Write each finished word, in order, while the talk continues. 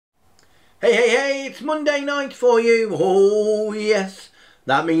Hey, hey, hey, it's Monday night for you. Oh, yes.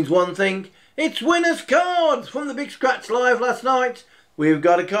 That means one thing. It's winners cards from the Big Scratch Live last night. We've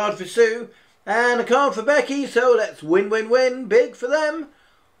got a card for Sue and a card for Becky, so let's win, win, win big for them.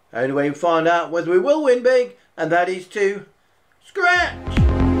 Only way we find out whether we will win big, and that is to scratch.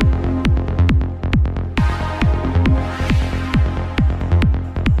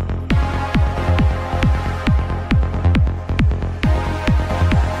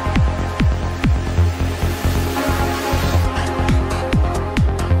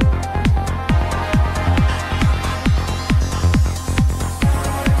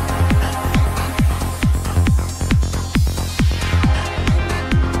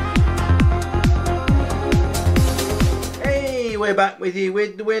 We're back with you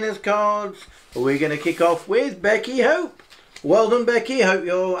with the winners cards. We're going to kick off with Becky Hope. Well done, Becky. Hope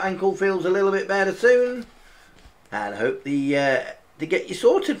your ankle feels a little bit better soon, and hope to get you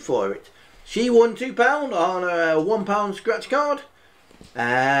sorted for it. She won £2 on a £1 scratch card,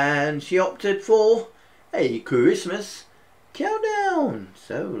 and she opted for a Christmas countdown.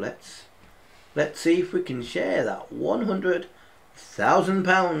 So let's see if we can share that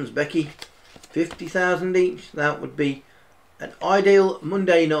 £100,000, Becky. 50,000 each. That would be an ideal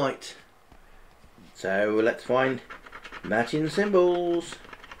Monday night. So let's find matching symbols.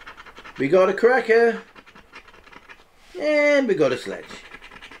 We got a cracker and we got a sledge,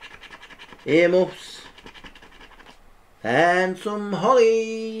 earmuffs and some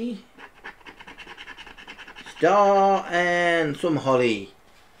holly, star and some holly,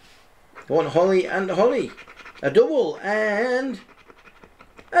 one holly and a holly, a double and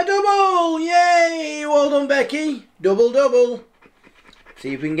a double! Yay! Well done, Becky. Double, double.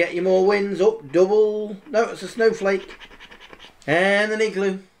 See if we can get you more wins. Up, double. No, it's a snowflake. And an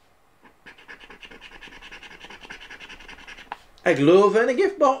igloo. A glove and a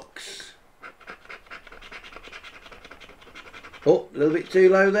gift box. Oh, a little bit too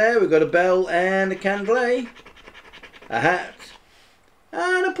low there. We've got a bell and a candle. A hat.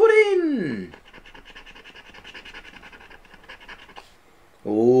 And a pudding.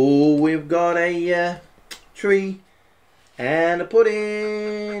 Oh, we've got a tree and a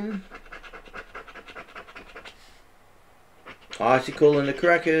pudding, icicle and the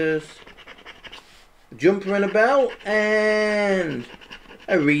crackers, a jumper and a bell, and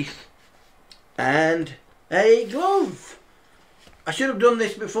a wreath and a glove. I should have done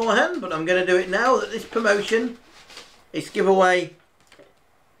this beforehand, but I'm going to do it now that this promotion, this giveaway,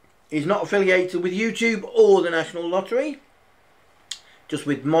 is not affiliated with YouTube or the National Lottery. Just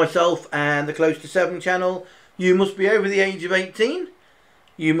with myself and the Close to 7 channel. You must be over the age of 18.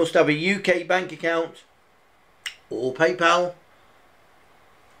 You must have a UK bank account or PayPal.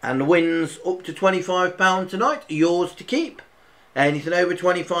 And the wins up to £25 tonight are yours to keep. Anything over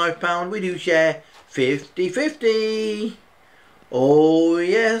 £25 we do share 50-50. Oh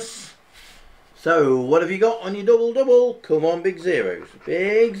yes. So what have you got on your double double? Come on, big zeros.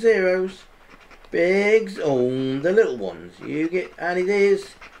 Big zeros. Bigs, oh, the little ones. You get, and it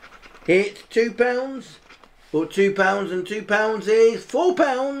is. It's £2, but £2 and £2 is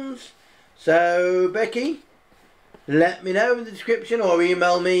 £4. So, Becky, let me know in the description or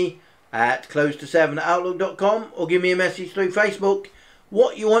email me at close7outlook.com or give me a message through Facebook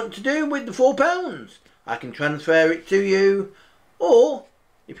what you want to do with the £4. I can transfer it to you, or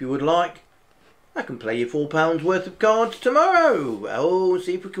if you would like, I can play you £4 worth of cards tomorrow. Oh,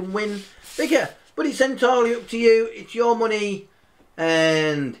 see if we can win bigger. But it's entirely up to you. It's your money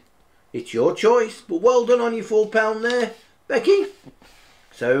and it's your choice. But well done on your £4 there, Becky.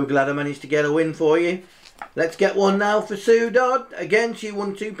 So glad I managed to get a win for you. Let's get one now for Sue Dodd. Again, she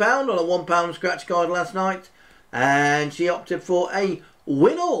won £2 on a £1 scratch card last night. And she opted for a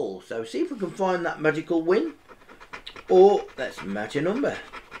win all. So see if we can find that magical win. Or let's match a number.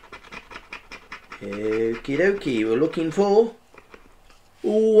 Okie dokie. We're looking for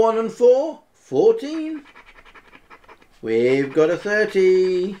 1 and 4. 14, we've got a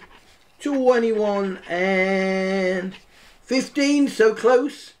 30, 21 and 15, so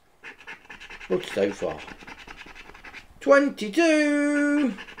close, but so far.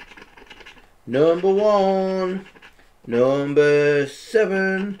 22, number 1, number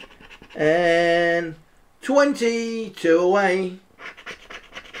 7 and 22 away.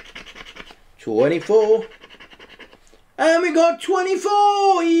 24. And we got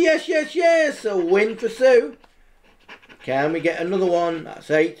 24! Yes, yes, yes! A win for Sue. Can we get another one? That's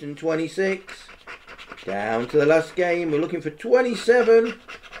 8 and 26. Down to the last game. We're looking for 27.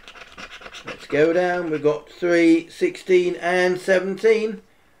 Let's go down. We've got 3, 16 and 17.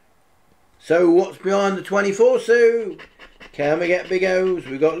 So what's behind the 24, Sue? Can we get big O's?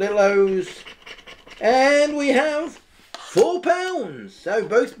 We've got little O's. And we have £4. So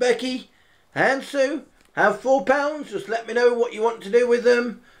both Becky and Sue have £4. Just let me know what you want to do with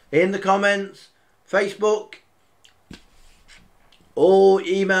them in the comments, Facebook, or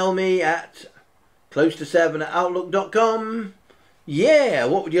email me at close7@outlook.com. Yeah,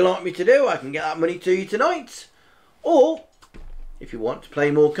 what would you like me to do? I can get that money to you tonight. Or, if you want to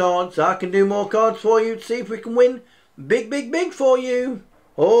play more cards, I can do more cards for you to see if we can win big for you.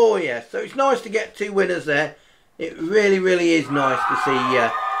 Oh yes, so it's nice to get 2 winners there. It really is nice to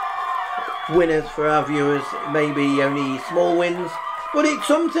see winners for our viewers. Maybe only small wins, but it's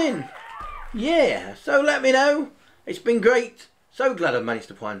something. Yeah, so let me know. It's been great. So glad I've managed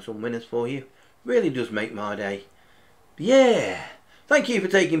to find some winners for you. Really does make my day. Yeah, thank you for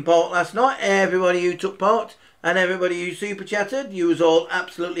taking part last night, everybody who took part and everybody who super chatted. You was all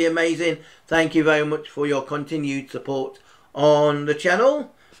absolutely amazing. Thank you very much for your continued support on the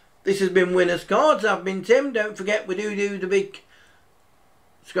channel. This has been Winners Cards. I've been Tim. Don't forget, we do the big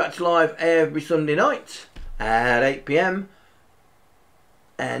Scratch Live every Sunday night at 8 PM.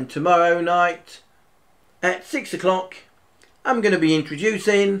 And tomorrow night at 6 o'clock, I'm going to be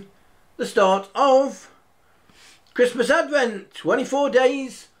introducing the start of Christmas Advent. 24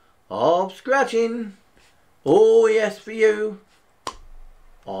 days of scratching. Oh yes, for you.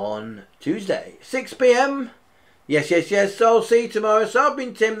 On Tuesday, 6 PM. Yes. So I'll see you tomorrow. So I've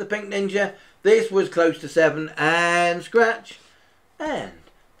been Tim the Pink Ninja. This was Close to 7 and Scratch. And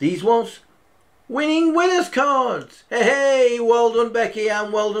these was Winning Winners Cards. Hey, well done Becky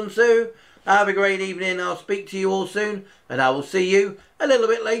and well done Sue. Have a great evening. I'll speak to you all soon. And I will see you a little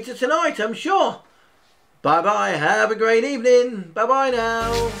bit later tonight, I'm sure. Bye bye. Have a great evening. Bye bye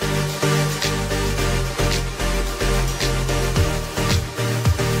now.